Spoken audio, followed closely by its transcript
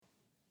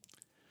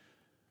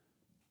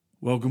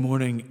Well, good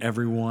morning,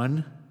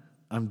 everyone.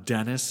 I'm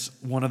Dennis,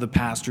 one of the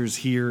pastors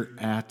here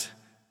at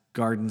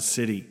Garden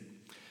City.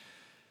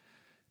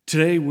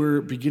 Today, we're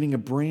beginning a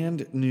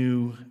brand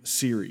new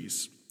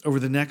series.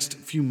 Over the next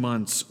few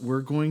months,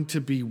 we're going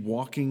to be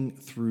walking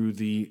through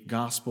the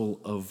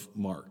Gospel of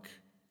Mark.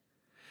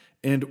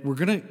 And we're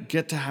going to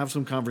get to have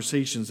some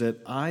conversations that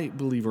I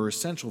believe are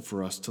essential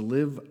for us to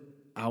live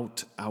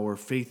out our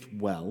faith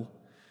well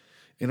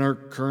in our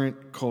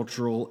current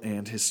cultural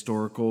and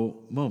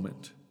historical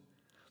moment.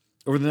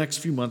 Over the next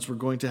few months, we're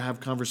going to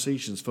have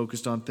conversations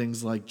focused on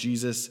things like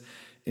Jesus'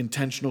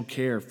 intentional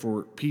care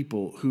for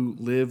people who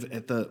live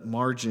at the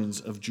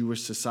margins of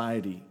Jewish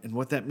society and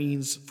what that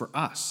means for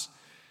us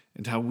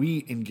and how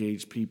we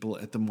engage people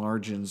at the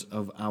margins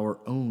of our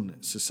own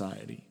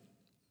society,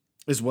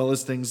 as well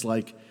as things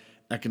like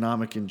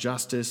economic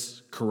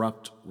injustice,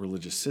 corrupt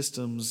religious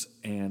systems,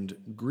 and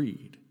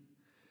greed.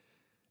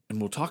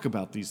 And we'll talk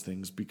about these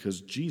things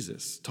because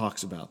Jesus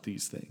talks about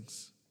these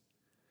things.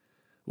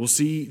 We'll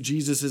see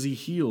Jesus as he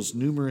heals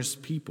numerous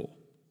people.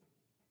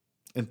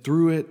 And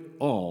through it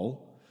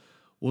all,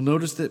 we'll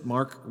notice that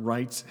Mark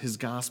writes his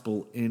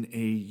gospel in a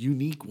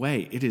unique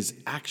way. It is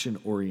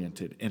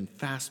action-oriented and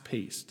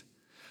fast-paced.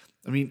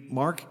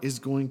 Mark is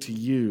going to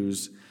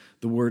use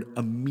the word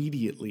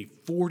immediately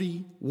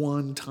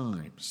 41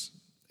 times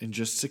in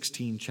just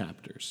 16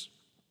 chapters.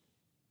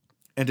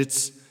 And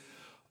it's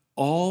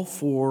all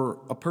for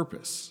a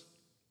purpose.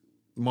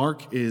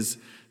 Mark is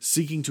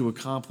seeking to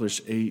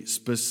accomplish a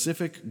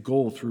specific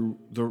goal through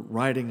the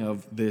writing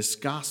of this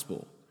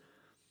gospel.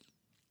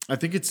 I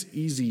think it's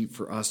easy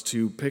for us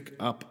to pick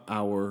up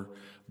our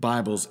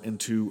Bibles and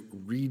to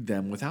read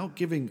them without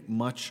giving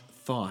much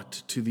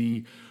thought to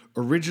the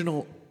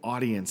original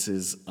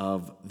audiences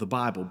of the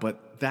Bible,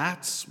 but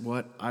that's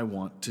what I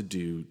want to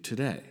do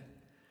today.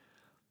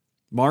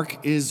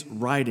 Mark is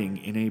writing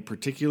in a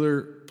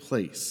particular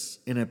place,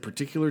 in a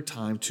particular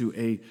time, to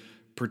a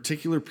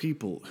particular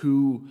people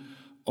who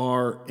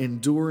are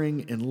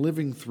enduring and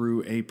living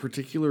through a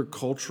particular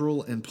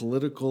cultural and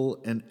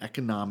political and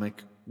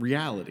economic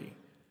reality.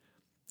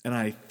 And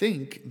I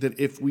think that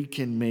if we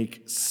can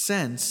make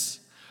sense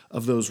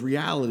of those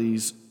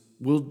realities,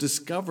 we'll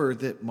discover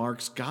that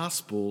Mark's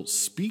gospel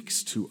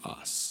speaks to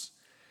us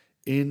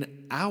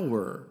in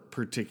our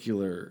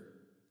particular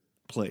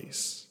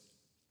place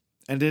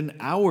and in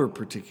our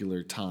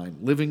particular time,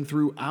 living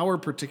through our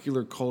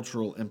particular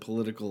cultural and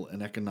political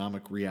and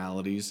economic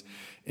realities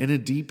in a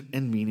deep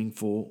and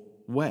meaningful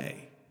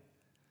way.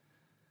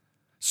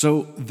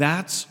 So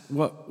that's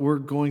what we're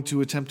going to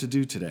attempt to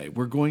do today.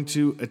 We're going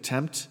to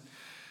attempt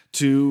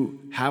to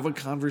have a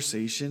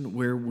conversation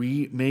where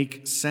we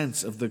make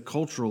sense of the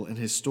cultural and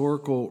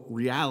historical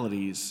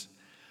realities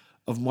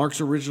of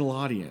Mark's original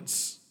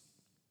audience.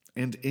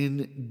 And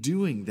in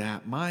doing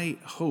that, my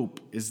hope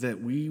is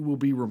that we will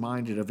be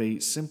reminded of a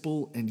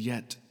simple and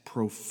yet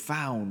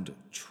profound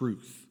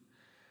truth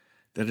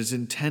that is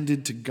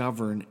intended to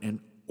govern and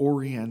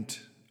orient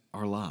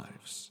our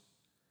lives.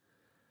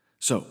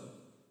 So,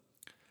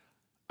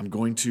 I'm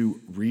going to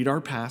read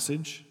our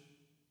passage,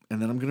 and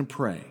then I'm going to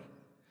pray,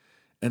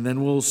 and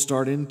then we'll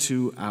start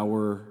into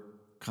our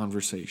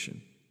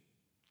conversation.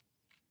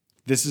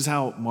 This is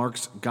how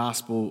Mark's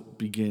gospel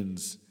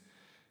begins.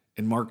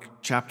 In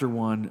Mark chapter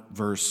 1,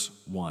 verse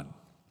 1.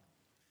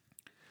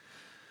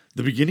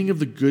 The beginning of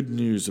the good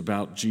news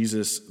about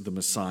Jesus the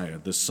Messiah,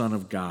 the Son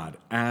of God,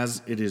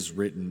 as it is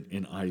written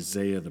in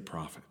Isaiah the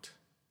prophet.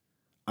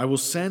 I will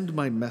send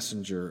my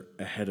messenger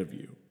ahead of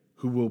you,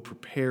 who will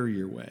prepare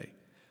your way,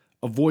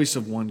 a voice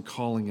of one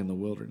calling in the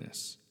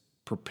wilderness.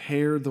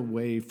 Prepare the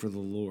way for the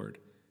Lord,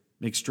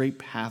 make straight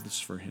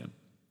paths for him.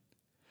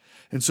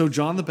 And so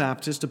John the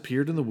Baptist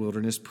appeared in the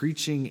wilderness,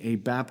 preaching a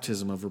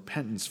baptism of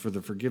repentance for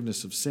the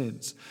forgiveness of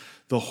sins.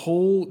 The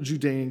whole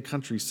Judean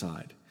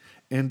countryside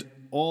and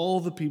all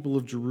the people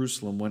of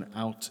Jerusalem went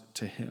out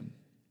to him.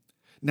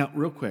 Now,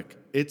 real quick,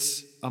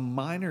 it's a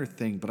minor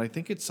thing, but I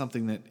think it's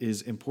something that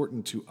is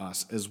important to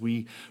us as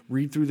we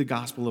read through the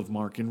Gospel of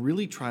Mark and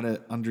really try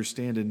to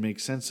understand and make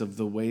sense of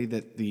the way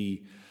that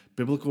the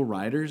biblical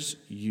writers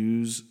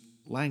use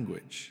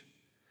language.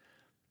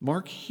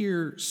 Mark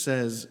here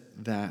says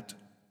that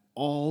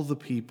all the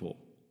people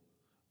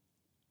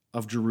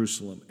of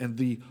Jerusalem and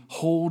the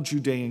whole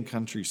Judean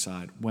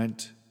countryside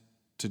went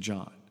to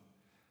John.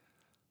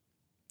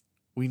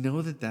 We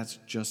know that that's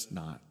just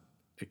not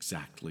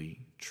exactly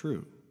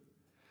true.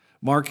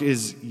 Mark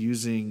is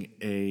using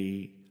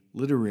a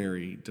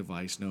literary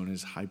device known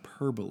as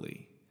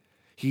hyperbole.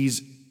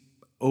 He's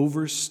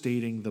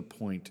overstating the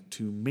point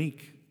to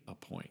make a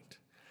point.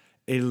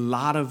 A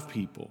lot of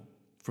people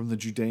from the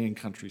Judean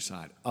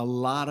countryside, a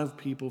lot of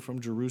people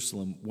from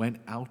Jerusalem went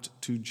out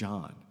to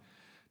John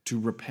to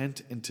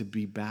repent and to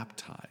be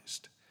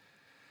baptized.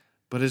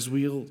 But as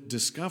we'll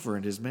discover,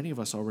 and as many of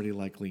us already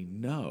likely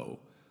know,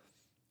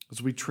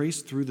 as we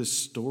trace through the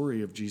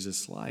story of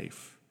Jesus'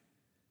 life,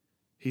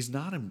 he's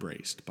not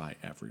embraced by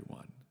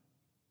everyone.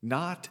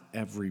 Not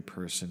every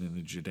person in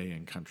the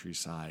Judean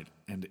countryside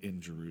and in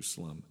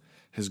Jerusalem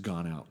has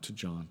gone out to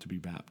John to be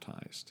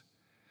baptized.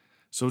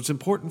 So it's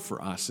important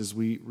for us as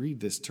we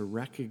read this to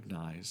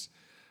recognize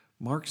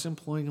Mark's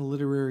employing a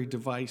literary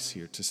device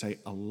here to say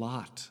a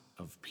lot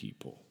of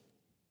people.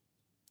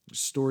 The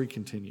story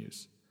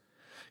continues.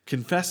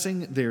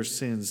 Confessing their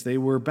sins, they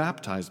were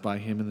baptized by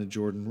him in the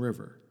Jordan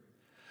River.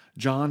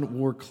 John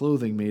wore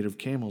clothing made of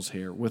camel's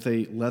hair with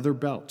a leather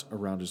belt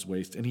around his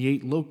waist, and he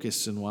ate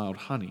locusts and wild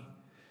honey.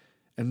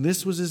 And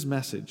this was his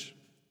message: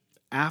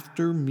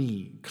 "After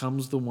me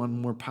comes the one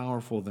more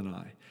powerful than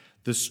I,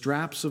 the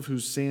straps of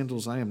whose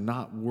sandals I am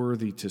not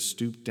worthy to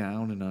stoop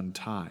down and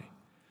untie.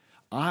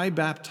 I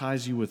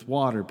baptize you with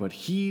water, but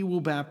he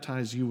will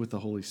baptize you with the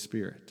Holy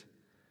Spirit."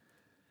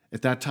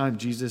 At that time,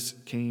 Jesus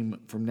came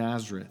from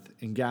Nazareth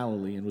in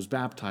Galilee and was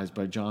baptized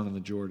by John in the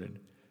Jordan.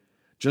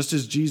 Just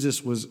as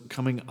Jesus was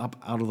coming up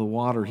out of the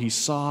water, he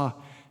saw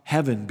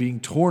heaven being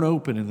torn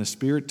open and the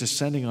Spirit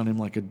descending on him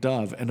like a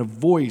dove, and a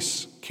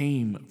voice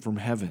came from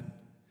heaven: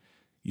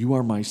 "You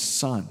are my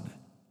Son,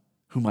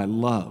 whom I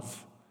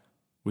love.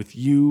 With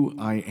you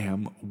I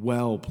am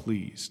well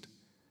pleased."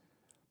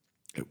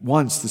 At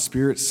once the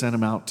Spirit sent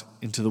him out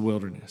into the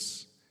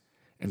wilderness,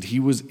 and he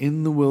was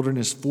in the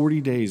wilderness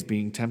 40 days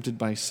being tempted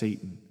by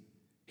Satan.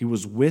 He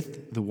was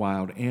with the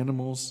wild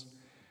animals,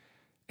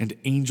 and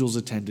angels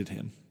attended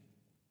him.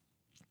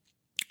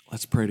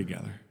 Let's pray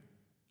together.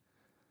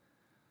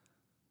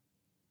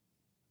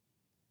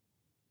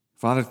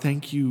 Father,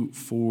 thank you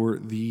for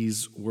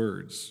these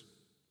words.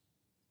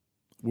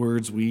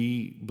 Words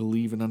we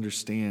believe and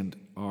understand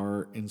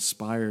are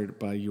inspired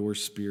by your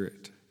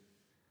Spirit.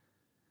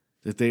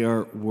 That they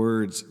are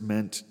words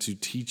meant to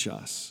teach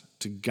us,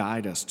 to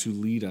guide us, to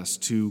lead us,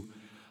 to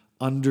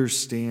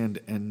understand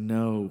and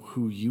know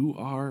who you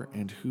are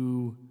and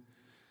who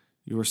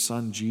your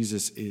Son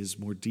Jesus is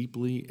more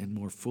deeply and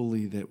more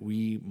fully, that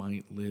we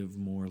might live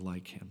more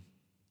like him.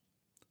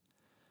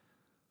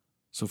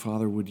 So,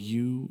 Father, would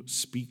you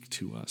speak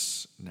to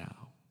us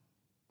now?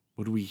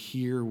 Would we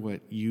hear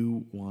what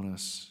you want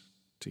us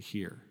to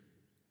hear?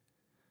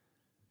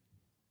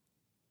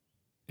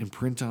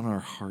 Imprint on our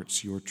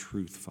hearts your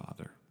truth,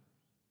 Father.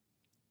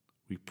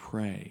 We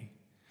pray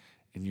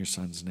in your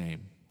Son's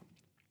name.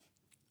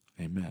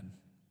 Amen.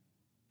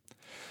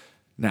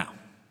 Now,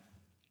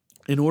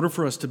 in order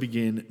for us to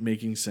begin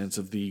making sense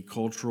of the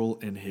cultural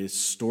and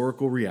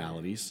historical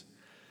realities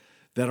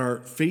that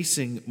are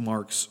facing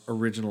Mark's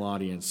original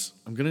audience,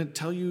 I'm going to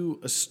tell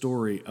you a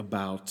story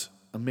about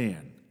a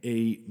man,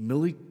 a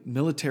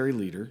military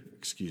leader,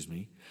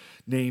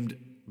 named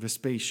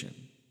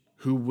Vespasian,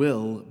 who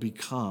will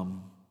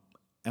become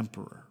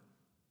emperor.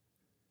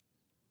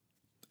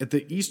 At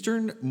the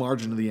eastern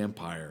margin of the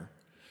empire,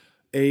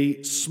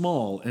 a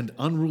small and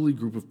unruly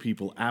group of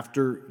people,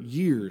 after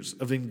years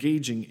of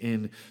engaging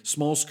in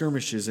small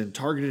skirmishes and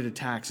targeted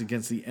attacks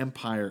against the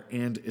empire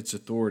and its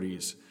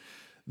authorities,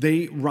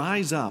 they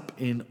rise up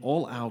in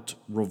all-out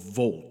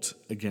revolt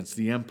against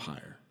the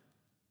empire.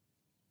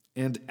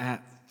 And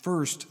at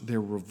first,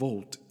 their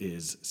revolt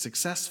is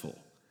successful.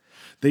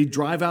 They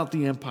drive out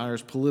the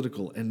empire's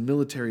political and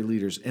military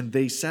leaders, and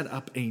they set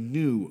up a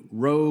new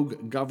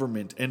rogue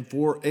government. And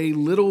for a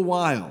little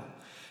while,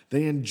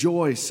 they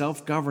enjoy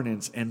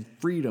self-governance and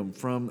freedom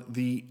from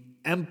the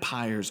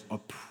empire's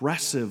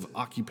oppressive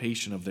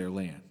occupation of their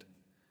land.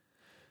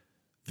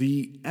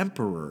 The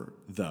emperor,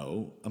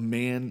 though, a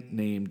man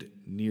named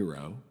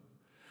Nero,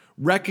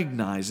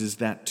 recognizes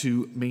that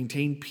to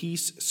maintain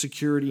peace,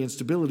 security, and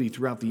stability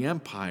throughout the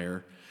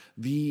empire,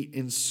 the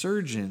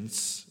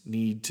insurgents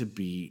need to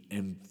be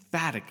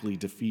emphatically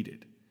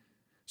defeated.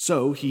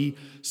 So he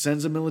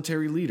sends a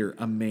military leader,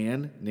 a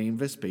man named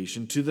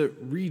Vespasian, to the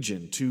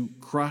region to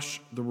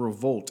crush the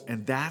revolt.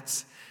 And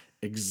that's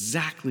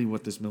exactly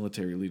what this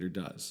military leader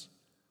does.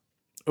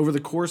 Over the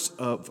course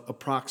of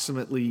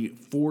approximately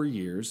 4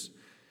 years,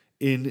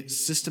 in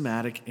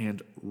systematic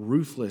and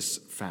ruthless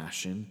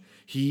fashion,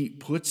 he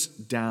puts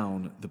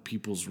down the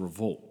people's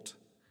revolt.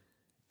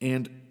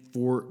 And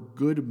for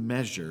good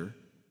measure,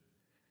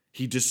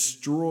 he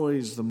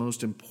destroys the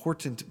most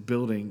important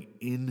building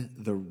in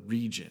the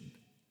region,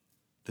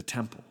 the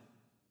temple.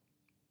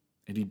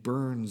 And he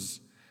burns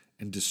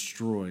and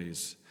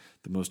destroys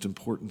the most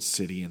important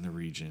city in the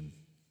region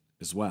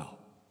as well.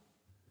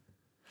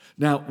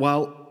 Now,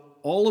 while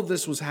all of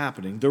this was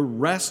happening, the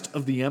rest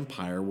of the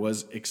empire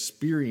was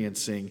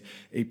experiencing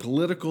a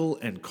political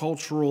and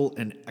cultural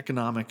and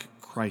economic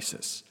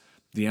crisis.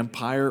 The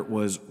empire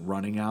was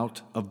running out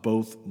of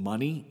both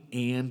money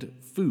and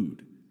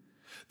food.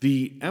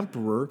 The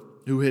emperor,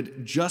 who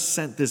had just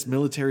sent this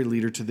military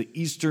leader to the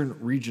eastern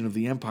region of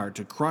the empire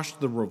to crush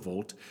the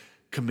revolt,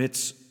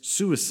 commits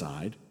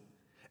suicide.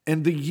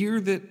 And the year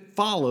that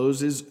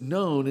follows is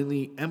known in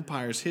the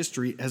empire's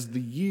history as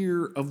the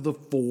Year of the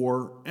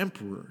Four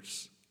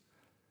Emperors.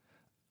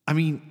 I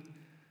mean,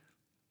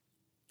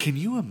 can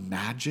you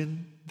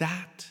imagine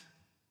that?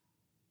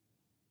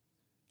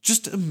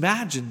 Just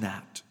imagine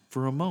that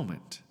for a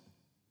moment.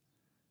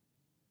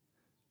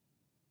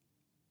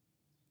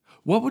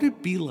 What would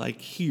it be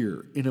like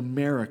here in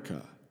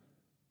America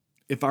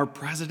if our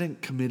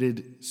president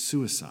committed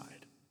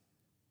suicide?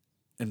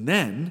 And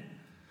then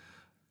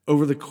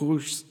Over the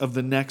course of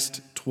the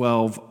next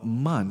 12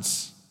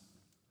 months,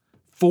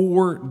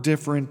 4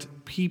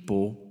 different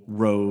people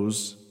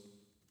rose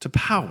to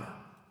power.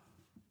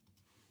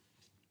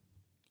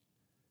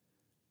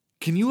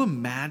 Can you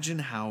imagine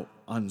how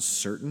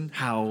uncertain,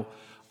 how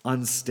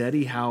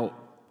unsteady, how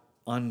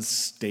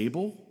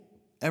unstable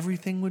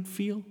everything would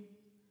feel?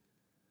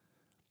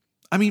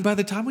 I mean, by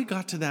the time we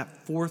got to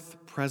that 4th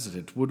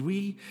president, would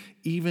we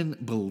even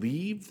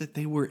believe that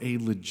they were a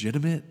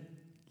legitimate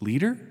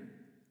leader?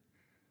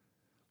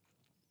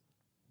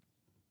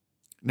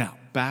 Now,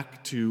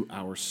 back to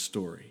our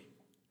story.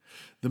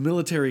 The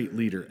military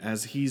leader,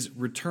 as he's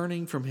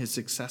returning from his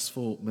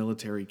successful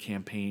military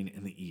campaign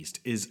in the East,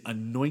 is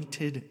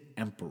anointed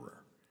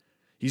emperor.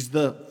 He's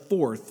the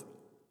 4th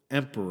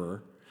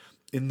emperor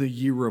in the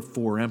year of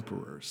 4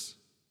 emperors.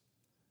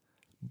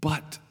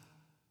 But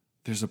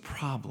there's a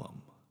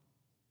problem.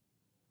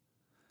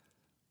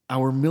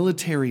 Our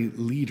military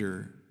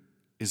leader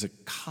is a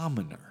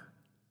commoner.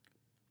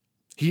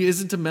 He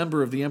isn't a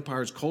member of the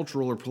empire's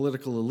cultural or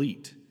political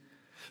elite.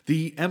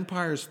 The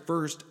empire's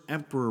first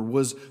emperor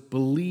was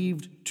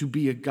believed to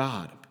be a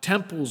god.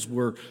 Temples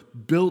were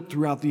built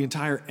throughout the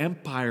entire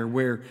empire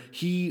where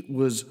he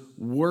was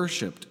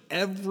worshipped.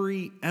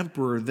 Every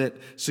emperor that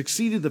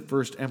succeeded the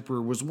first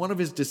emperor was one of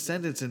his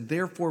descendants and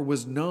therefore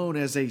was known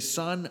as a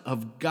son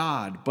of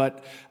God.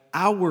 But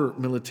our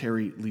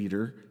military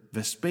leader,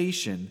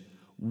 Vespasian,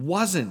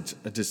 wasn't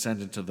a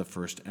descendant of the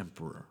first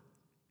emperor.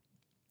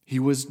 He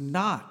was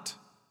not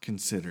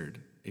considered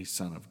a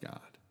son of God.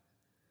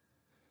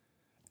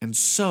 And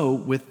so,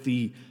 with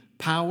the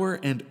power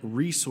and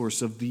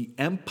resource of the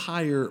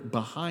empire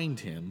behind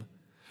him,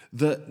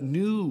 the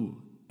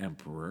new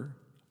emperor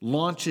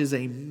launches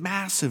a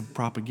massive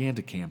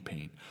propaganda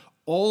campaign,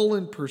 all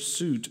in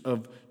pursuit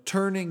of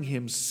turning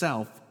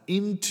himself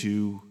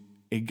into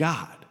a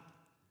god.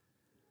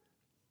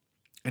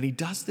 And he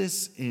does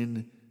this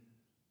in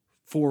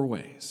 4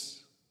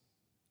 ways.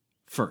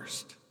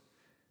 First,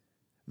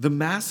 the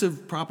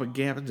massive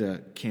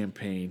propaganda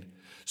campaign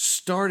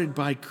started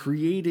by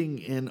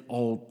creating an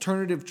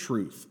alternative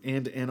truth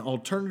and an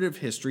alternative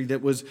history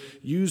that was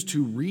used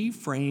to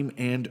reframe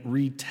and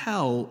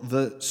retell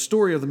the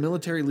story of the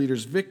military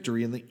leader's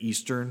victory in the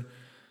eastern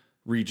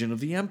region of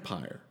the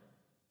empire.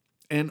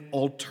 An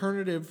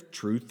alternative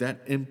truth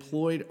that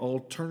employed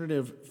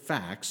alternative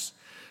facts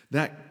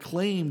that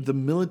claimed the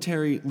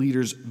military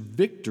leader's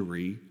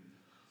victory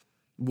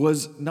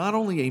was not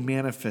only a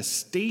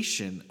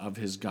manifestation of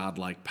his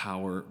godlike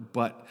power,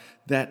 but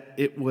that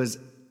it was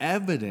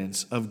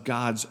evidence of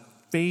God's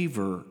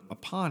favor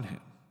upon him.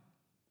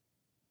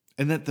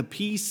 And that the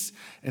peace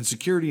and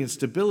security and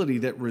stability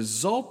that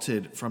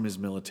resulted from his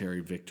military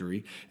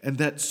victory and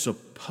that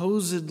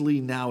supposedly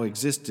now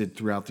existed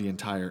throughout the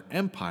entire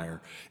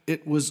empire,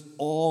 it was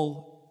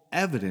all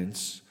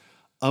evidence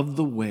of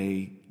the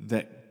way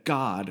that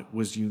God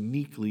was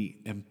uniquely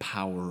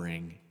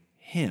empowering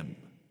him.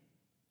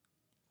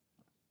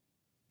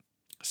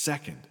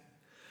 Second,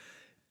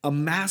 a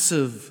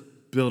massive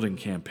building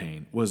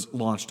campaign was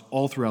launched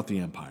all throughout the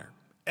empire.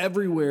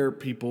 Everywhere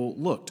people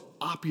looked,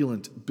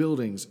 opulent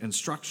buildings and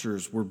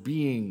structures were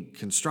being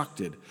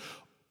constructed,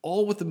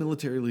 all with the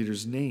military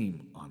leader's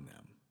name on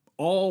them,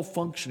 all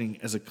functioning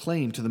as a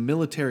claim to the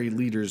military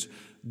leader's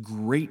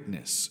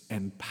greatness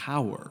and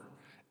power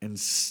and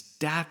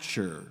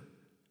stature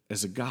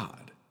as a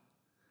god.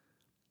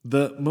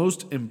 The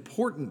most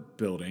important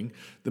building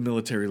the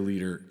military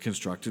leader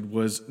constructed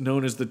was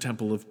known as the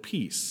Temple of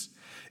Peace.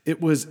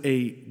 It was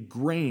a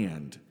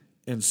grand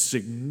and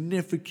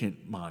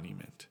significant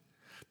monument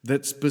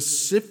that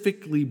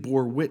specifically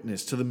bore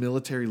witness to the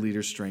military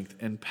leader's strength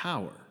and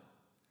power.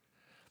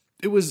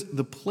 It was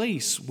the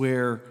place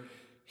where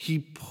he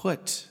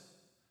put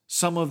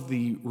some of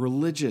the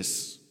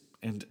religious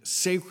and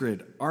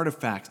sacred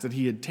artifacts that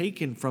he had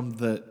taken from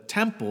the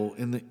temple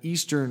in the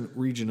eastern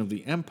region of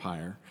the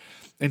empire,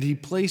 and he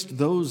placed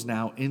those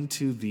now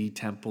into the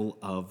Temple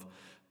of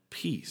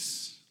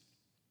Peace.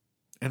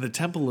 And the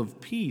Temple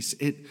of Peace,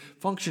 it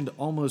functioned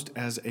almost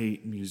as a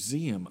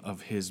museum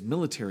of his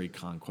military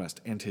conquest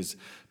and his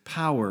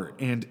power,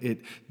 and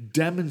it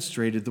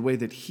demonstrated the way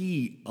that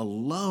he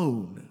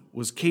alone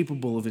was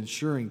capable of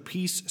ensuring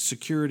peace,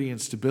 security, and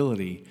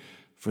stability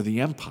for the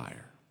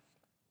empire.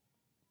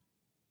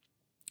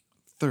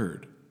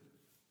 Third,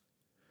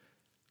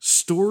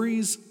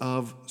 stories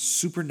of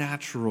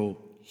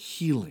supernatural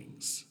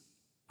healings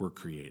were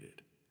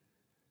created.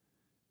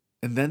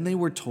 And then they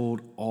were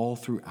told all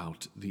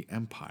throughout the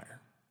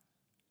empire.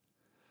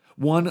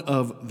 One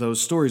of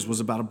those stories was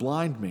about a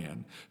blind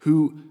man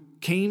who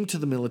came to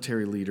the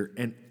military leader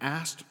and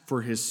asked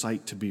for his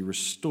sight to be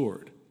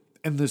restored.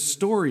 And the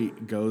story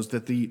goes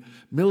that the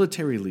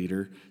military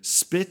leader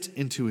spit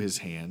into his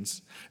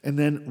hands and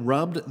then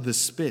rubbed the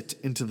spit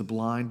into the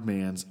blind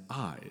man's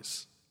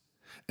eyes.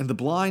 And the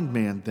blind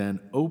man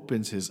then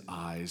opens his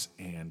eyes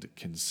and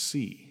can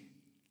see.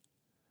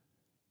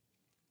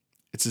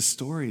 It's a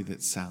story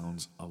that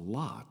sounds a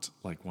lot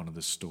like one of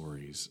the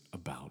stories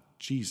about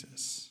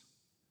Jesus.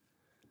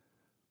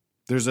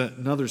 There's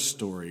another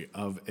story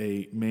of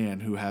a man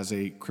who has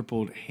a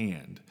crippled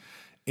hand.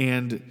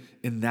 And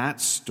in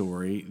that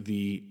story,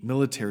 the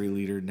military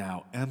leader,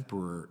 now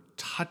emperor,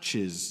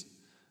 touches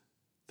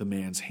the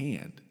man's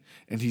hand.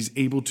 And he's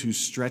able to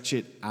stretch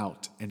it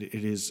out, and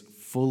it is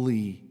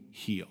fully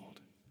healed.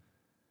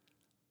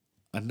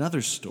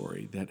 Another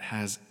story that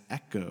has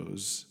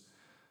echoes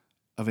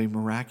of a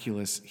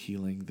miraculous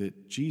healing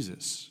that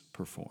Jesus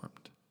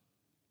performed.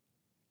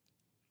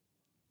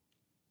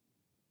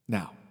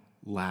 Now,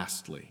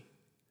 lastly,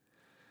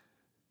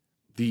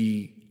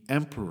 the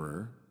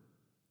emperor,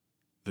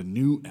 the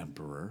new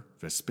emperor,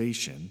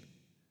 Vespasian,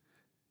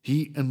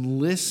 he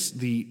enlists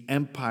the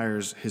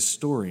empire's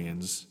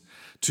historians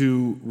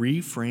to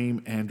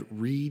reframe and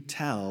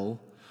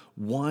retell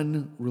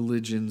one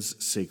religion's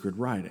sacred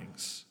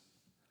writings.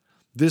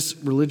 This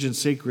religion's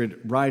sacred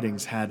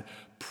writings had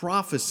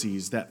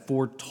prophecies that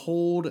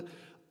foretold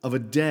of a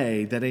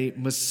day that a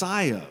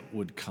Messiah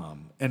would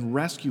come and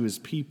rescue his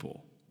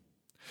people.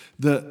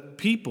 The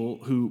people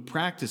who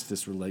practiced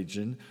this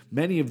religion,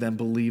 many of them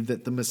believed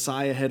that the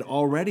Messiah had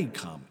already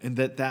come and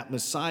that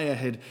Messiah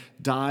had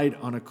died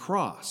on a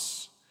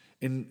cross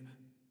and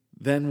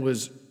then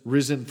was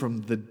risen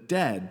from the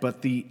dead.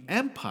 But the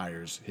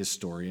empire's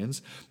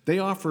historians, they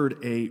offered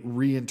a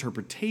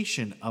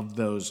reinterpretation of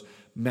those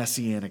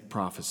messianic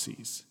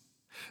prophecies.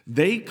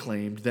 They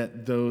claimed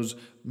that those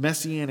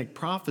messianic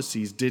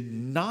prophecies did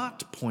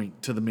not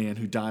point to the man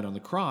who died on the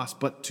cross,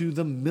 but to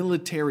the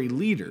military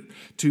leader,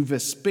 to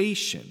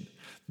Vespasian.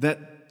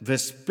 That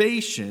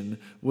Vespasian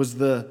was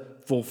the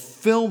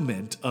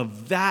fulfillment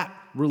of that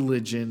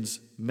religion's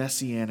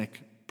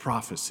messianic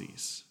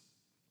prophecies.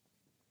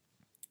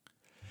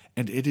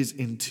 And it is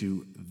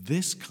into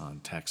this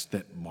context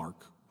that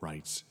Mark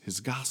writes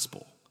his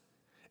gospel.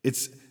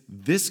 It's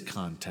this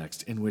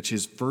context in which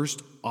his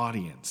first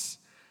audience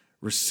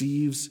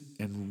receives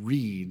and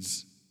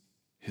reads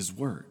his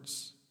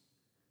words.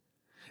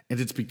 And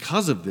it's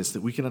because of this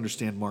that we can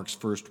understand Mark's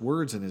first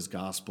words in his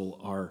gospel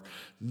are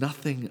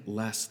nothing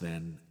less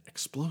than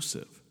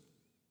explosive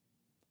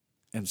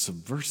and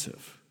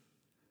subversive.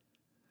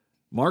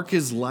 Mark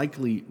is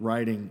likely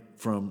writing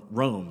from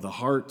Rome, the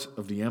heart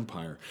of the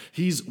empire.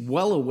 He's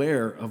well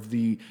aware of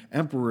the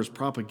emperor's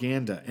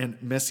propaganda and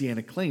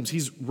messianic claims.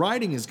 He's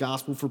writing his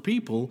gospel for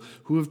people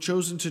who have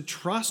chosen to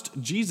trust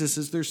Jesus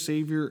as their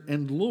Savior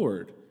and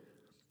Lord,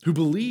 who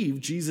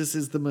believe Jesus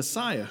is the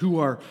Messiah, who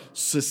are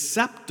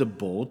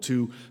susceptible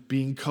to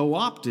being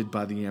co-opted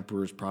by the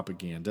emperor's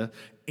propaganda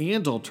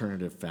and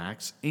alternative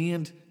facts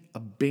and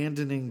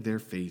abandoning their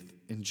faith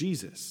in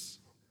Jesus.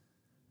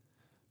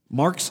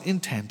 Mark's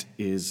intent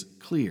is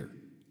clear.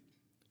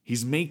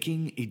 He's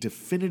making a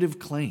definitive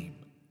claim.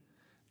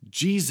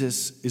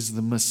 Jesus is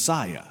the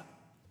Messiah,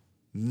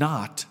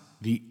 not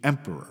the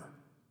emperor.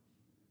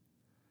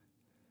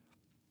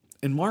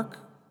 In Mark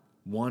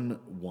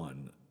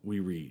 1:1, we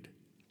read,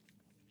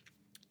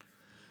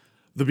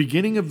 "The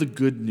beginning of the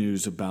good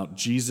news about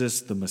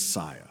Jesus the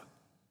Messiah,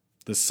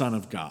 the Son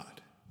of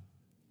God."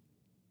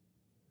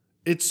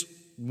 It's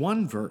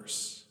one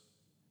verse.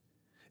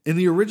 In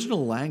the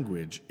original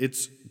language,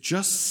 it's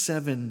just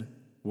 7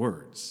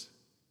 words.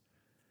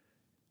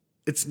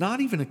 It's not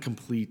even a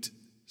complete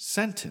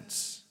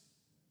sentence.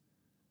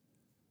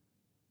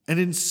 And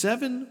in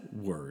 7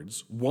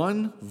 words,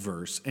 1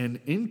 verse, an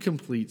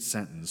incomplete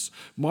sentence,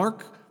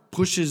 Mark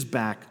pushes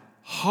back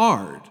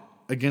hard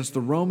against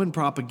the Roman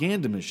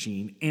propaganda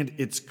machine and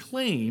its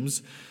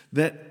claims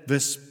that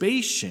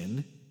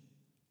Vespasian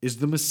is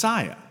the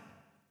Messiah.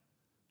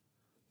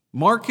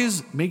 Mark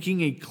is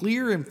making a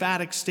clear,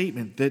 emphatic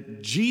statement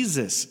that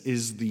Jesus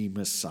is the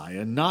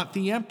Messiah, not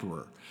the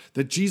emperor,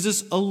 that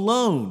Jesus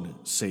alone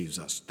saves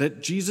us,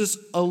 that Jesus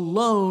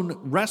alone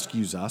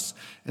rescues us,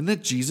 and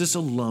that Jesus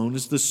alone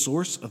is the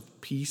source of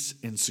peace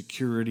and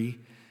security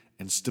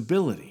and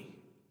stability.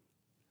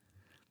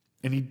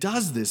 And he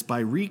does this by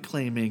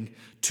reclaiming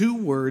 2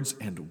 words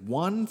and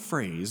 1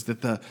 phrase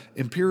that the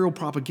imperial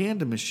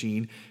propaganda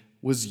machine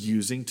was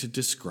using to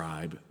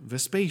describe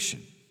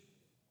Vespasian.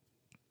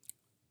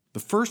 The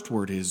first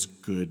word is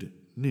good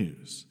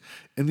news.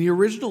 In the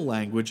original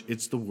language,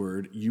 it's the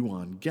word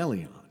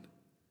euangelion.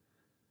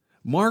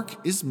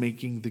 Mark is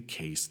making the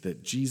case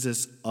that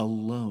Jesus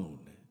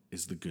alone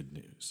is the good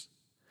news.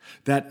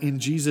 That in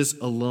Jesus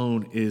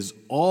alone is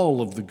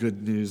all of the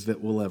good news that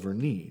we'll ever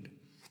need.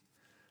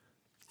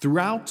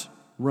 Throughout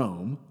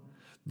Rome,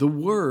 the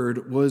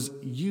word was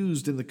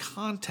used in the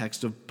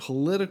context of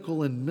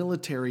political and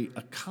military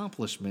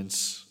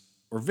accomplishments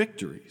or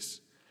victories.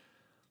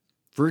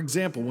 For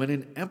example, when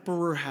an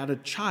emperor had a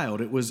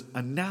child, it was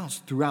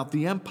announced throughout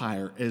the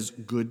empire as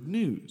good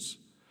news.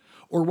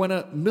 Or when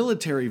a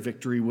military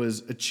victory was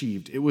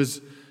achieved, it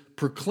was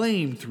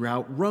proclaimed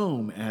throughout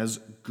Rome as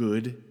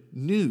good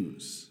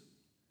news.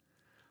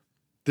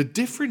 The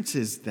difference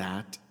is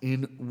that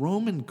in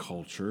Roman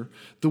culture,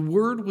 the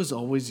word was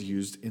always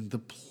used in the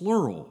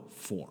plural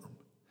form.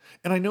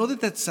 And I know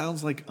that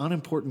sounds like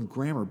unimportant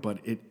grammar, but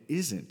it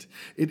isn't.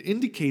 It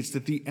indicates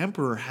that the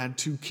emperor had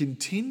to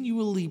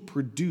continually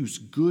produce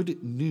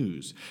good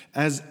news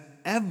as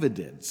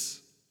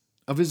evidence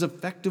of his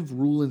effective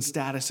rule and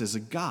status as a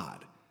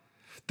god.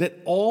 That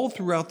all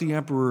throughout the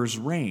emperor's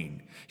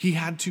reign, he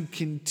had to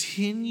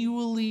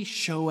continually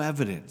show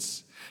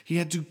evidence. He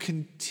had to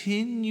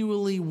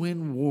continually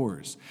win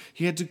wars.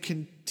 He had to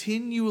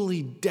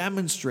continually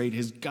demonstrate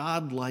his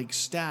godlike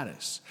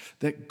status.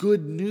 That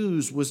good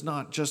news was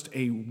not just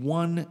a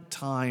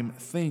one-time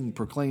thing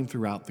proclaimed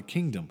throughout the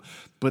kingdom,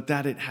 but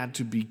that it had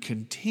to be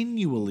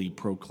continually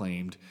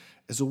proclaimed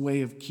as a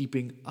way of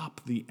keeping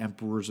up the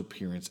emperor's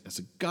appearance as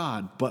a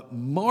god. But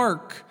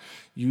Mark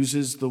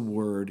uses the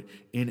word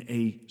in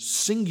a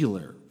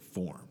singular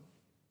form.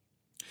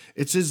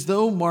 It's as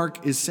though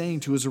Mark is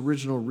saying to his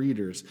original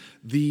readers,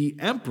 the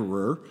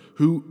emperor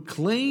who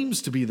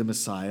claims to be the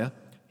Messiah,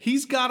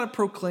 he's got to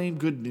proclaim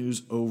good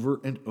news over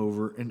and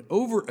over and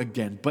over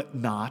again, but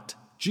not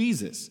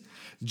Jesus.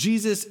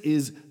 Jesus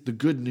is the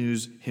good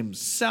news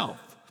himself.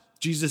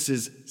 Jesus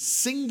is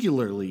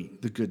singularly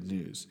the good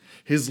news.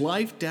 His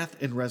life,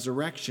 death, and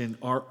resurrection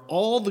are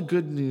all the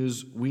good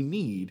news we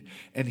need,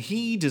 and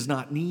he does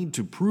not need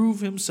to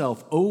prove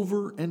himself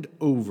over and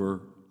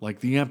over like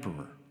the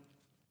emperor.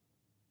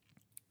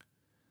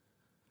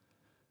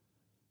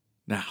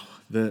 Now,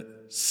 the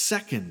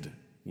second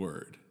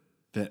word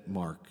that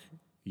Mark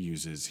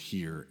uses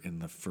here in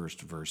the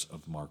first verse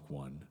of Mark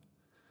 1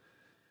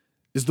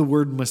 is the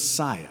word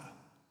Messiah.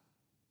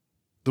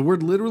 The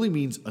word literally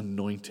means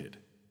anointed.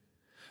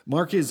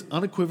 Mark is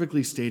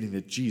unequivocally stating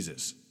that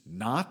Jesus,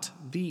 not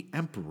the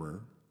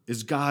emperor,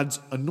 is God's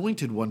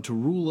anointed one to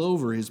rule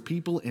over his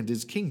people and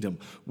his kingdom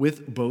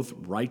with both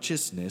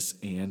righteousness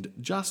and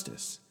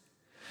justice.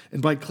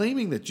 And by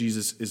claiming that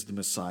Jesus is the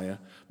Messiah,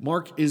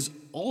 Mark is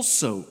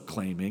also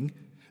claiming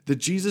that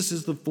Jesus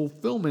is the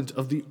fulfillment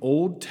of the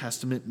Old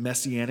Testament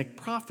messianic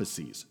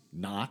prophecies,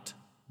 not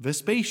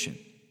Vespasian.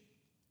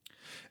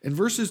 In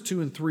verses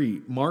 2 and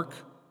 3,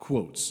 Mark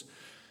quotes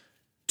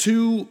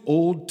two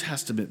Old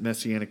Testament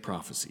messianic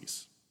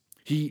prophecies.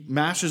 He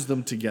mashes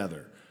them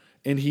together,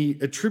 and he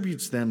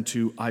attributes them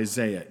to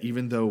Isaiah,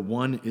 even though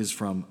one is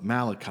from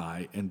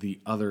Malachi and the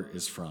other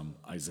is from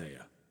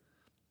Isaiah.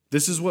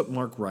 This is what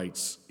Mark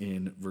writes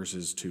in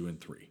verses 2 and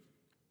 3.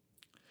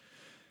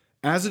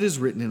 As it is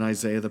written in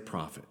Isaiah the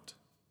prophet,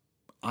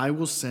 I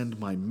will send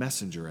my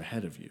messenger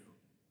ahead of you,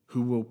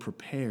 who will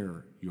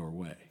prepare your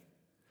way.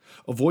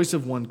 A voice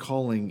of one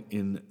calling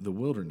in the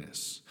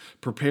wilderness,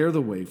 prepare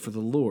the way for the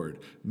Lord,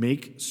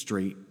 make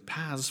straight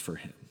paths for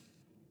him.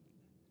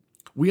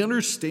 We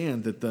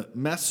understand that the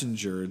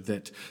messenger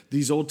that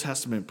these Old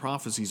Testament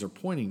prophecies are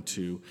pointing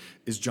to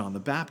is John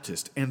the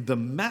Baptist, and the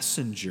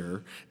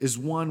messenger is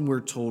one we're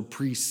told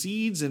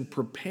precedes and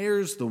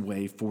prepares the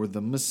way for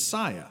the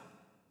Messiah.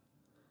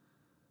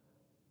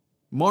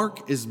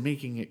 Mark is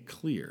making it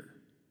clear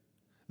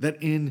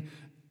that in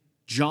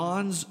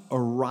John's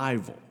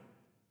arrival,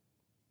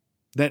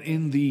 that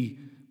in the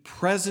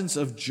presence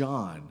of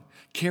John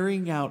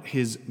carrying out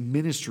his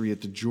ministry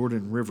at the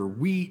Jordan River,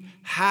 we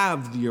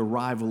have the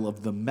arrival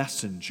of the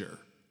messenger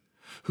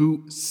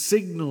who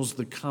signals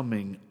the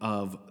coming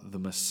of the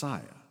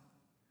Messiah.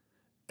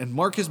 And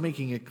Mark is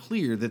making it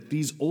clear that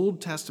these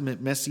Old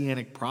Testament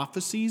messianic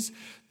prophecies,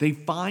 they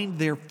find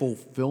their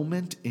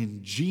fulfillment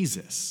in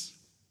Jesus,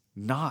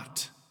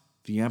 not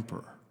the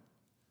emperor.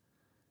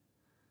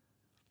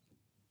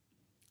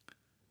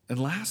 And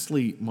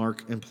lastly,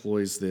 Mark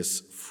employs this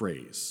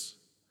phrase.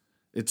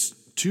 It's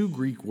two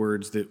Greek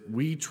words that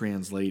we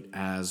translate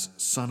as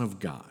Son of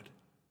God.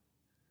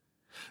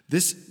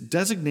 This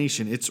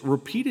designation, it's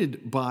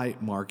repeated by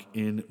Mark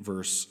in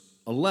verse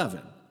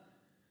 11.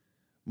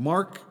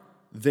 Mark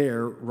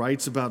there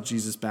writes about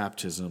Jesus'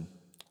 baptism.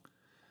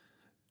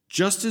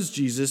 Just as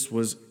Jesus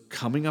was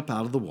coming up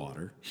out of the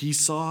water, he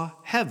saw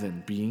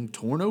heaven being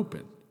torn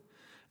open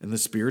and the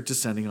Spirit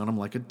descending on him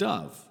like a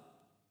dove.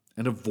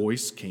 And a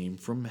voice came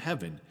from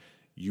heaven,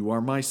 "You are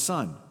my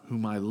Son,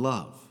 whom I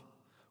love.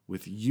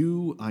 With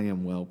you I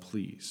am well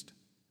pleased."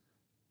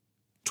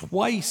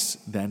 Twice,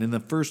 then, in the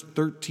first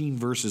 13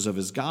 verses of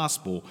his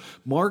gospel,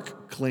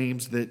 Mark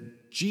claims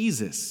that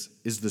Jesus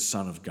is the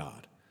Son of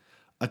God,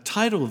 a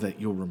title that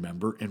you'll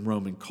remember in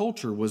Roman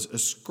culture was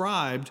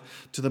ascribed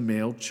to the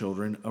male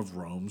children of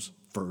Rome's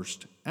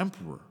first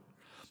emperor.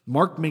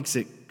 Mark makes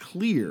it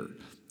clear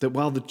that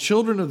while the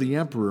children of the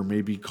emperor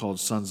may be called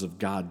sons of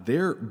God,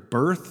 their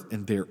birth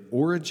and their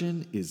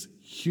origin is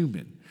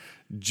human.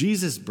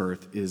 Jesus'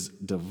 birth is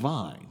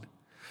divine.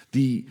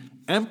 The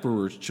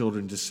emperor's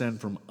children descend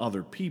from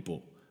other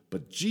people,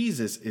 but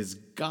Jesus is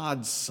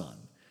God's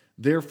son,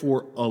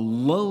 therefore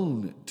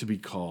alone to be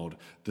called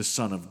the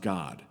Son of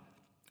God.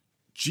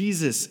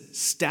 Jesus'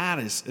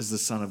 status as the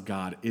Son of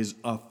God is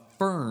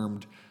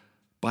affirmed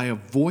by a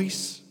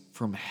voice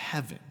from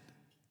heaven.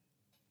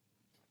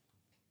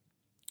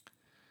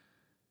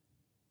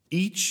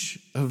 Each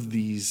of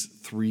these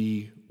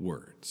three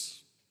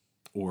words,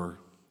 or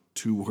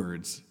two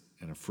words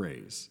and a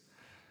phrase,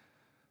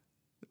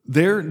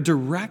 they're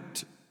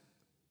direct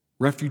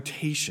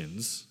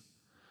refutations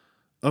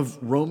of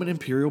Roman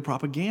imperial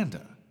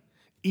propaganda.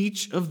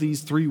 Each of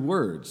these three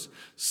words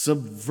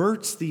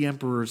subverts the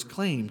emperor's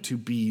claim to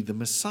be the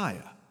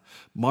Messiah.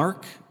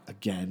 Mark,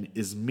 again,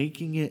 is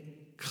making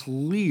it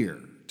clear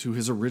to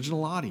his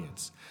original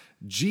audience.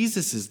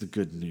 Jesus is the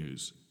good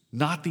news,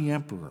 not the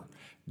emperor.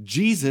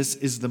 Jesus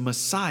is the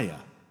Messiah,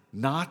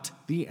 not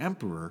the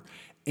emperor.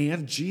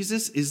 And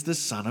Jesus is the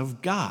Son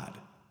of God,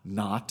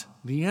 not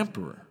the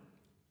emperor.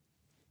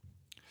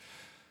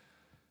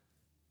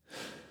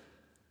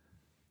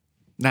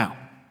 Now,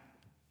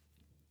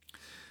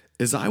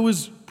 as I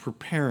was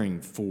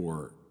preparing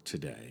for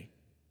today,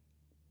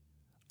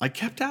 I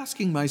kept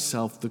asking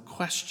myself the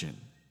question,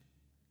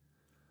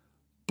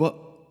 but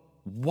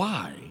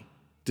why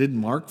did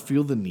Mark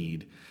feel the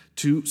need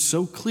to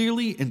so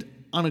clearly and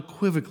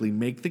unequivocally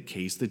make the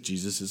case that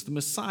Jesus is the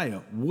Messiah?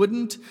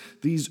 Wouldn't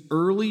these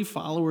early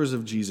followers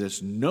of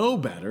Jesus know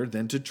better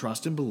than to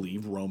trust and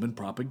believe Roman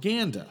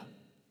propaganda?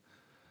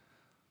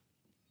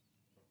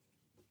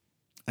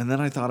 And then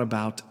I thought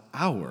about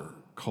our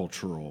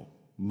cultural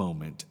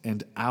moment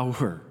and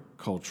our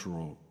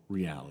cultural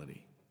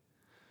reality,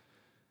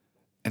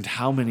 and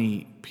how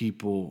many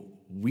people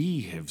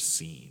we have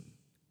seen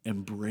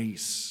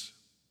embrace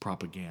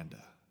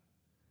propaganda,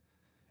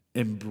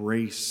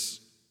 embrace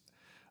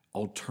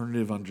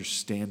alternative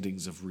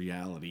understandings of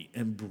reality,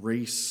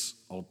 embrace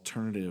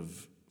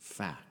alternative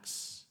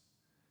facts,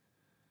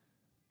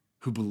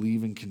 who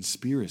believe in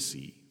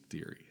conspiracy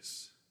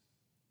theories.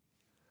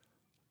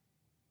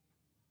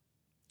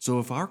 So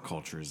if our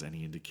culture is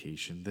any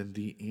indication, then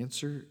the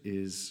answer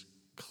is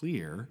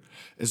clear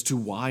as to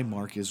why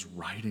Mark is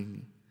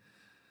writing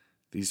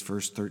these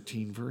first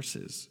 13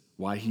 verses,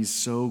 why he's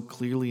so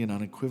clearly and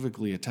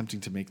unequivocally attempting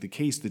to make the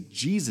case that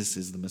Jesus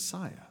is the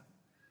Messiah.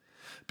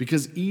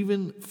 Because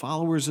even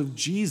followers of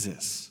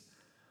Jesus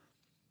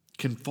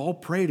can fall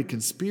prey to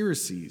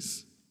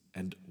conspiracies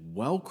and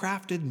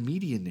well-crafted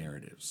media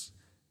narratives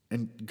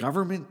and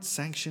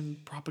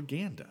government-sanctioned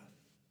propaganda.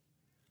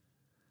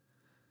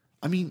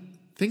 I mean,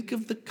 think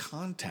of the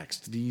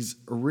context these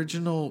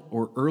original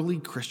or early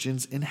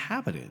Christians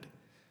inhabited.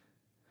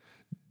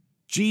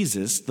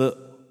 Jesus,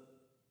 the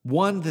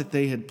one that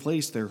they had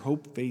placed their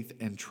hope, faith,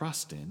 and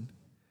trust in,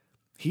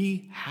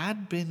 he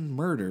had been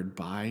murdered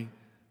by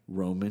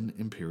Roman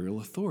imperial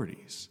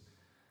authorities.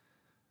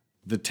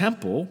 The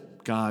temple,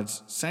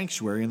 God's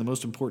sanctuary and the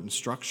most important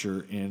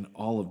structure in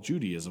all of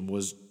Judaism,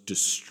 was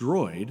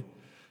destroyed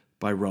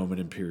by Roman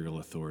imperial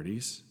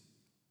authorities.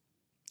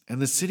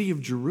 And the city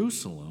of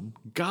Jerusalem,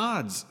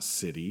 God's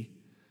city,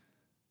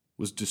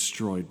 was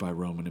destroyed by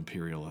Roman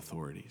imperial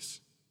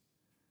authorities.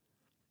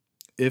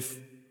 If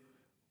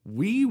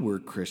we were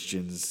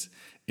Christians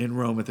in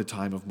Rome at the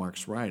time of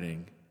Mark's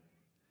writing,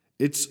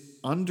 it's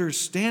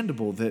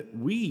understandable that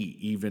we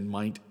even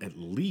might at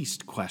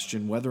least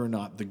question whether or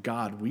not the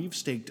God we've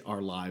staked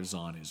our lives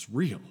on is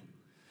real,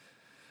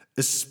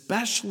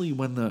 especially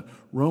when the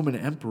Roman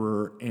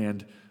emperor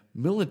and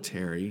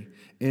military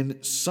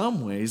in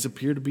some ways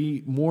appear to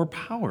be more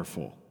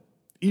powerful,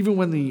 even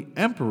when the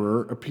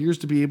emperor appears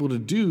to be able to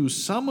do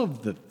some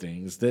of the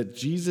things that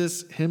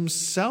Jesus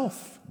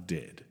himself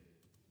did.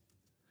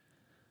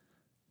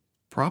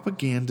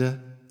 Propaganda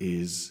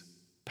is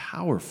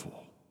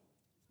powerful,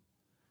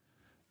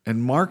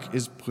 and Mark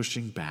is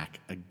pushing back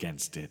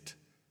against it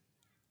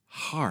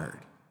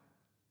hard.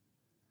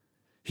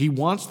 He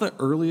wants the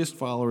earliest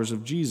followers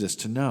of Jesus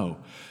to know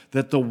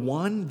that the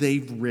one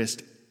they've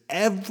risked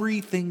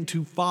everything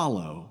to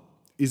follow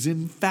is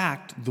in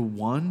fact the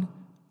one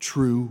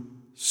true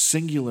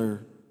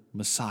singular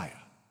Messiah.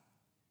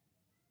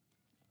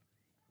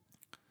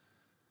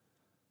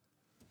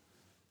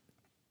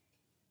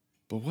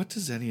 But what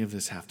does any of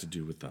this have to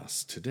do with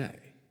us today?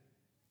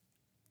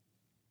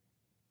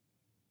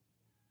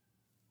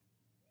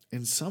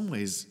 In some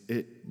ways,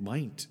 it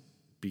might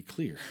be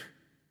clear.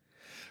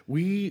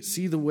 We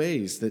see the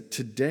ways that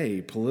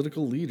today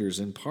political leaders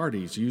and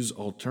parties use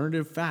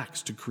alternative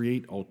facts to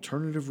create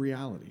alternative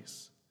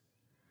realities.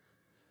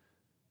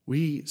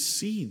 We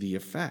see the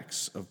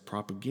effects of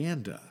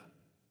propaganda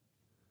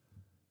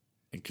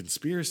and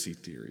conspiracy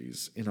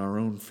theories in our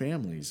own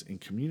families and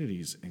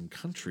communities and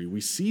country.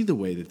 We see the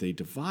way that they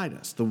divide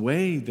us, the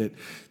way that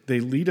they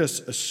lead us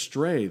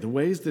astray, the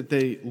ways that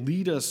they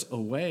lead us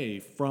away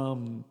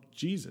from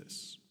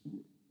Jesus.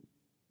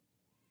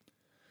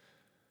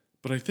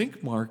 But I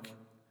think Mark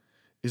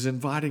is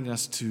inviting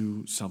us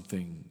to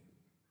something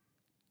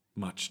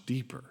much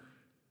deeper.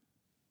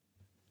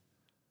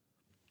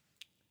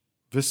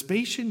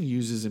 Vespasian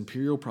uses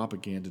imperial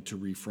propaganda to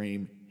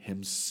reframe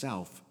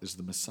himself as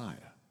the Messiah.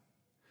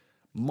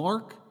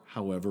 Mark,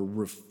 however,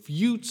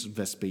 refutes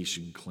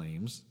Vespasian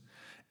claims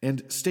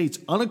and states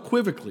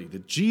unequivocally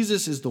that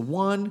Jesus is the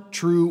one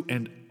true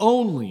and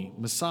only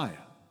Messiah.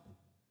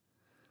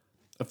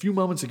 A few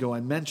moments ago,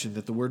 I mentioned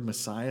that the word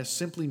Messiah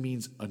simply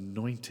means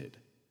anointed.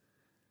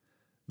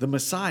 The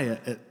Messiah,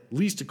 at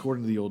least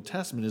according to the Old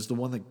Testament, is the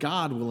one that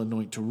God will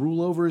anoint to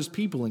rule over his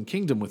people and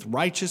kingdom with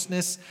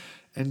righteousness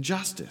and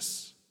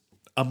justice.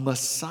 A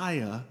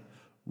Messiah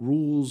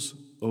rules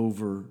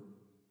over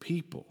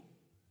people.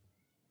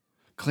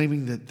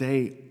 claiming that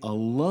they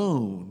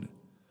alone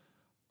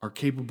are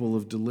capable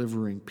of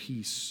delivering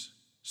peace,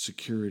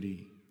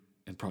 security,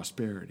 and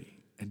prosperity.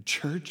 And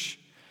church,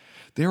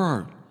 there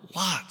are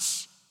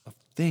lots of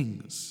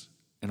things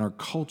in our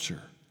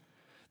culture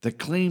that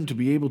claim to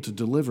be able to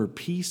deliver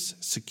peace,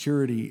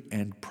 security,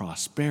 and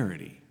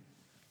prosperity.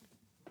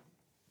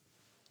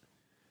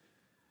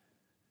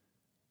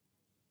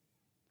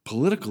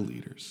 Political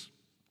leaders,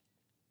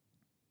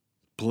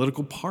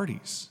 political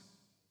parties,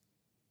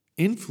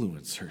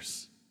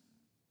 influencers,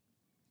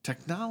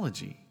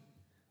 technology,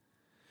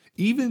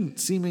 even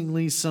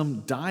seemingly some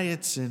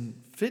diets and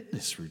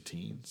fitness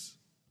routines.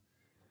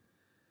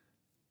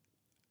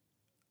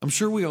 I'm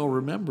sure we all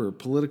remember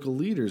political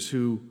leaders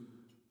who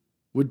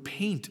would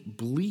paint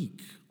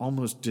bleak,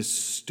 almost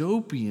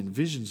dystopian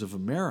visions of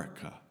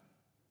America,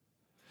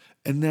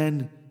 and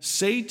then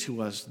say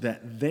to us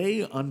that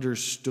they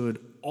understood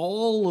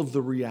all of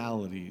the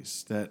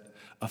realities that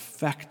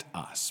affect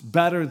us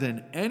better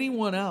than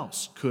anyone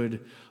else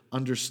could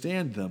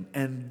understand them,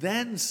 and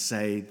then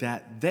say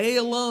that they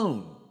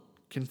alone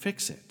can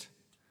fix it.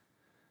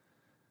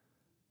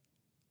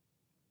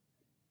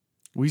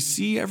 We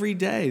see every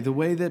day the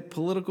way that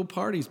political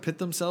parties pit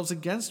themselves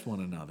against one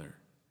another,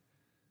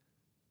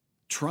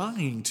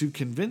 trying to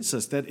convince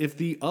us that if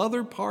the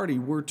other party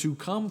were to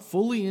come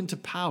fully into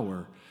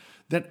power,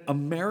 that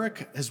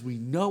America as we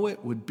know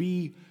it would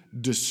be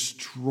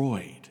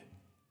destroyed.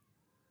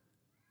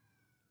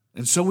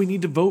 And so we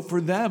need to vote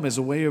for them as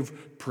a way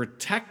of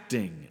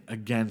protecting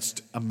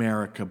against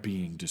America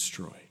being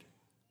destroyed.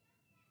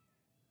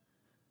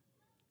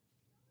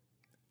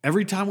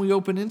 Every time we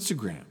open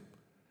Instagram,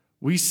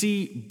 we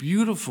see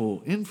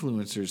beautiful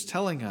influencers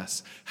telling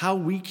us how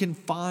we can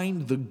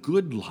find the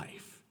good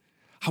life,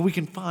 how we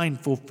can find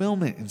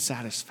fulfillment and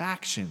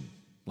satisfaction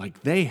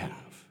like they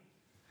have.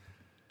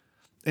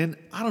 And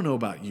I don't know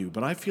about you,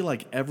 but I feel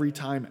like every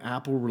time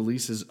Apple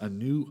releases a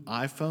new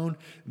iPhone,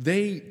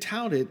 they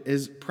tout it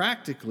as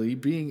practically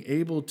being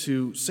able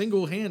to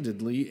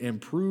single-handedly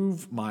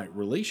improve my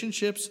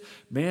relationships,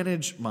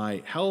 manage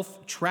my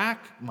health,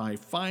 track my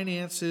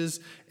finances,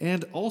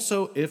 and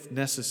also, if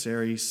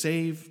necessary,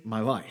 save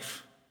my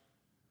life.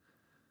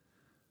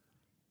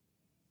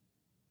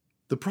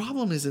 The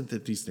problem isn't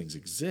that these things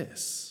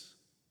exist.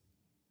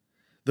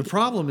 The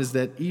problem is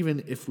that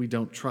even if we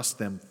don't trust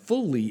them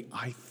fully,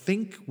 I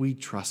think we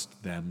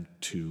trust them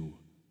too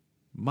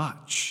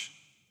much.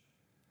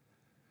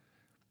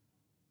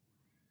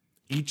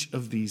 Each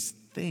of these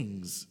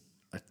things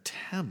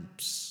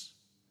attempts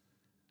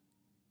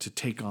to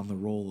take on the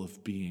role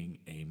of being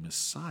a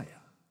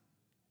Messiah.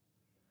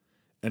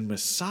 And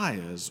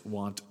Messiahs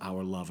want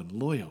our love and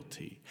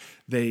loyalty.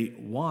 They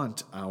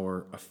want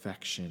our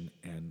affection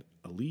and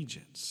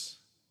allegiance.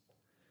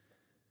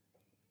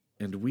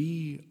 And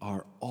we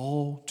are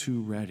all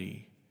too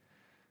ready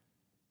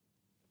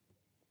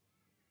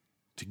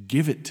to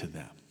give it to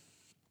them.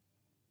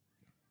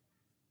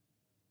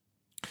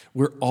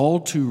 We're all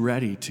too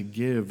ready to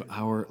give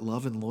our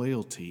love and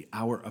loyalty,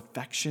 our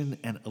affection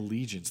and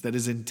allegiance that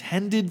is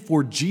intended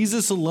for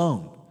Jesus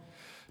alone,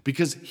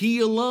 because he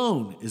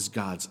alone is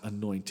God's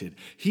anointed.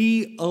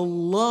 He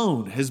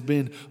alone has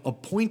been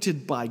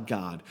appointed by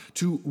God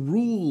to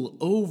rule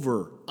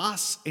over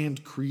us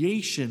and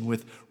creation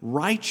with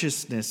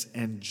righteousness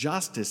and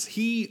justice.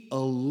 He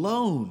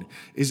alone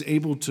is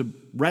able to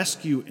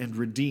rescue and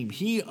redeem.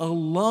 He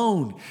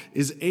alone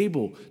is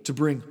able to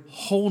bring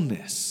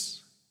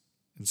wholeness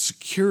and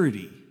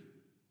security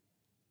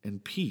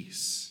and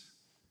peace.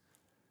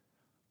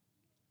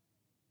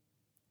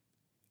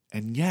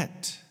 And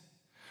yet,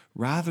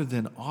 rather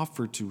than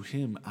offer to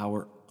him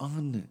our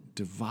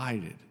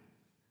undivided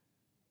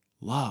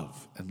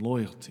love and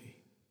loyalty,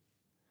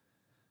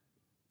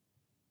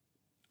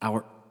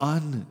 our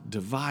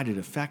undivided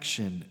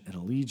affection and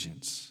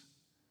allegiance,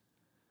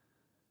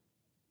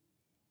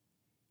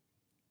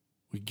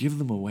 we give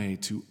them away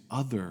to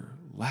other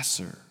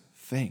lesser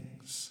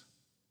things.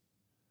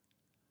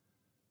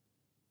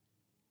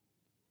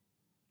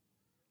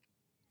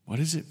 What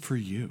is it for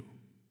you?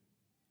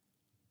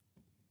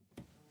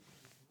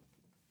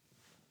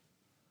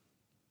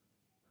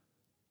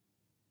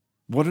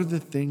 What are the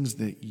things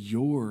that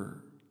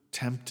you're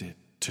tempted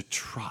to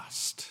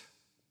trust,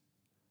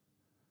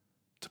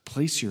 to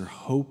place your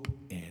hope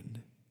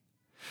in,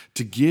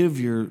 to give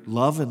your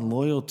love and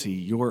loyalty,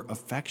 your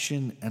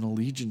affection and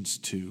allegiance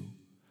to,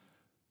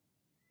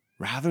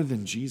 rather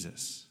than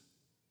Jesus?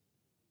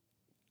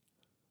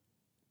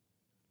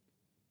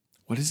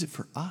 What is it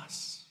for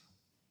us?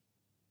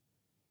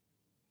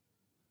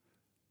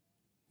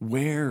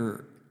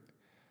 Where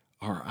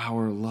are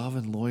our love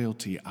and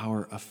loyalty,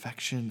 our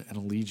affection and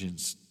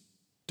allegiance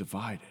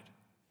divided?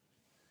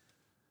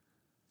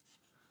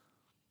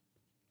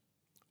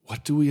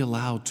 What do we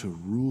allow to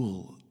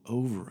rule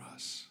over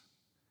us,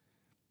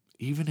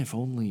 even if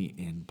only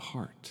in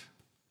part?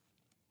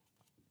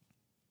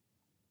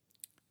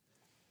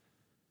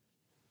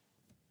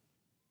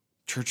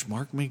 Church,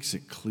 Mark makes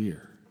it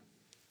clear.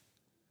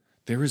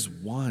 There is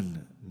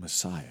one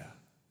Messiah.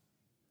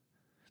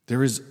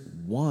 There is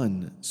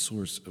one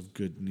source of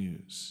good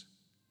news.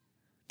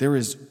 There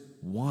is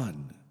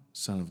one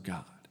Son of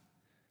God,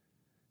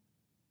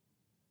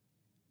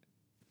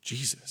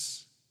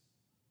 Jesus.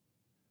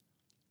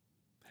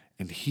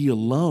 And he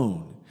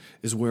alone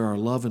is where our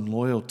love and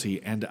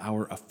loyalty and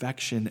our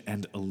affection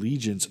and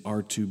allegiance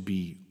are to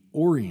be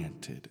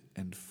oriented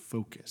and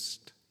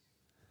focused.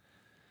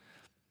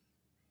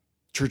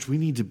 Church, we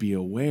need to be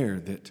aware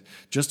that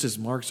just as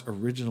Mark's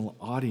original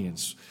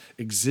audience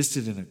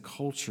existed in a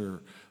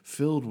culture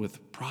filled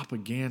with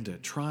propaganda,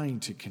 trying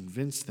to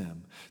convince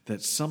them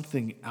that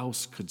something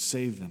else could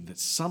save them, that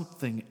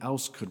something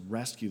else could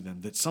rescue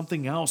them, that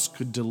something else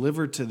could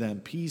deliver to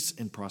them peace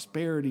and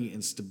prosperity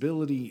and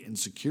stability and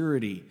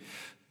security,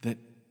 that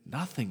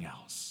nothing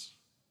else,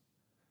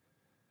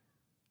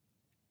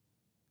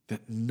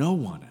 that no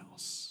one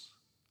else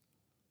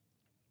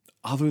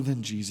other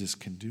than Jesus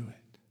can do it.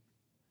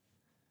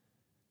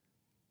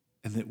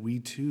 And that we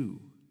too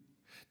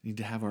need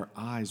to have our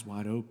eyes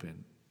wide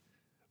open.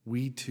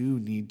 We too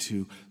need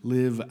to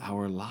live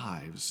our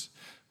lives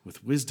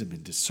with wisdom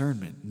and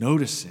discernment,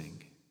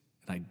 noticing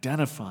and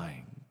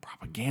identifying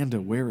propaganda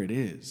where it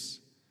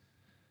is,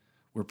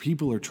 where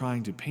people are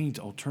trying to paint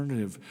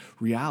alternative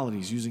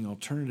realities using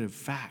alternative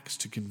facts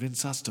to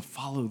convince us to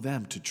follow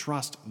them, to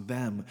trust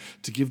them,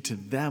 to give to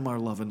them our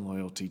love and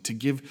loyalty, to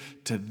give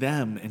to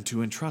them and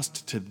to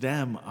entrust to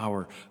them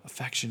our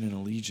affection and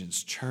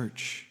allegiance.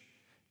 Church,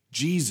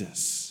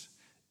 Jesus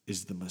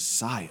is the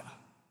Messiah.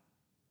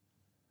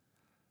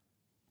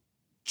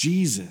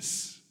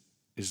 Jesus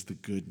is the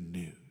good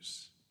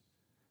news.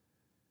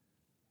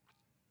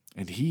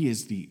 And he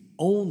is the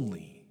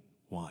only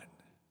one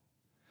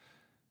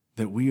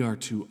that we are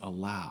to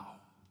allow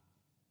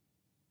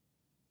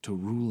to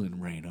rule and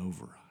reign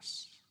over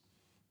us.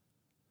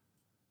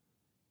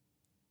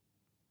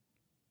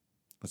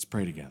 Let's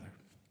pray together.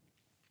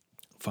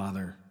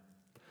 Father,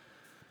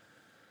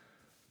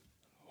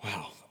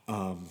 wow.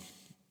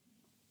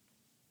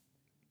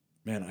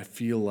 Man, I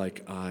feel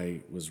like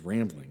I was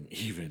rambling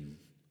even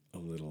a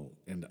little,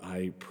 and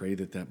I pray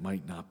that that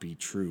might not be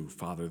true,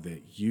 Father,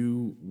 that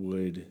you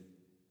would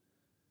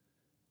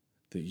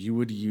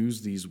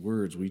use these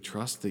words. We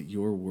trust that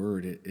your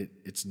word,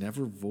 it's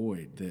never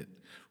void, that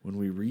when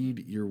we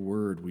read your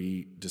word,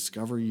 we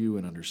discover you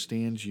and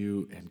understand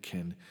you and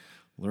can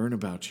learn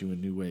about you in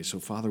new ways. So,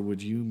 Father,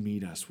 would you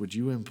meet us? Would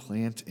you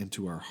implant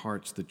into our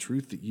hearts the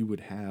truth that you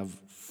would have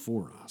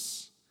for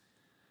us?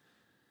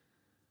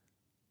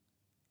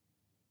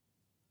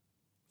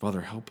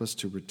 Father, help us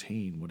to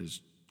retain what is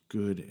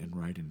good and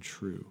right and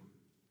true,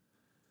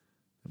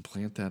 and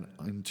plant that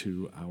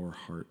into our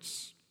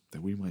hearts,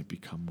 that we might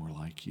become more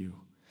like you,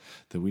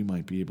 that we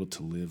might be able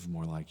to live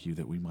more like you,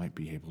 that we might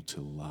be able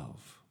to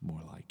love more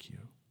like you.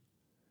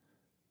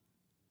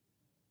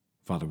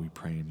 Father, we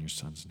pray in your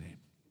Son's name.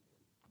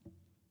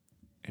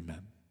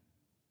 Amen.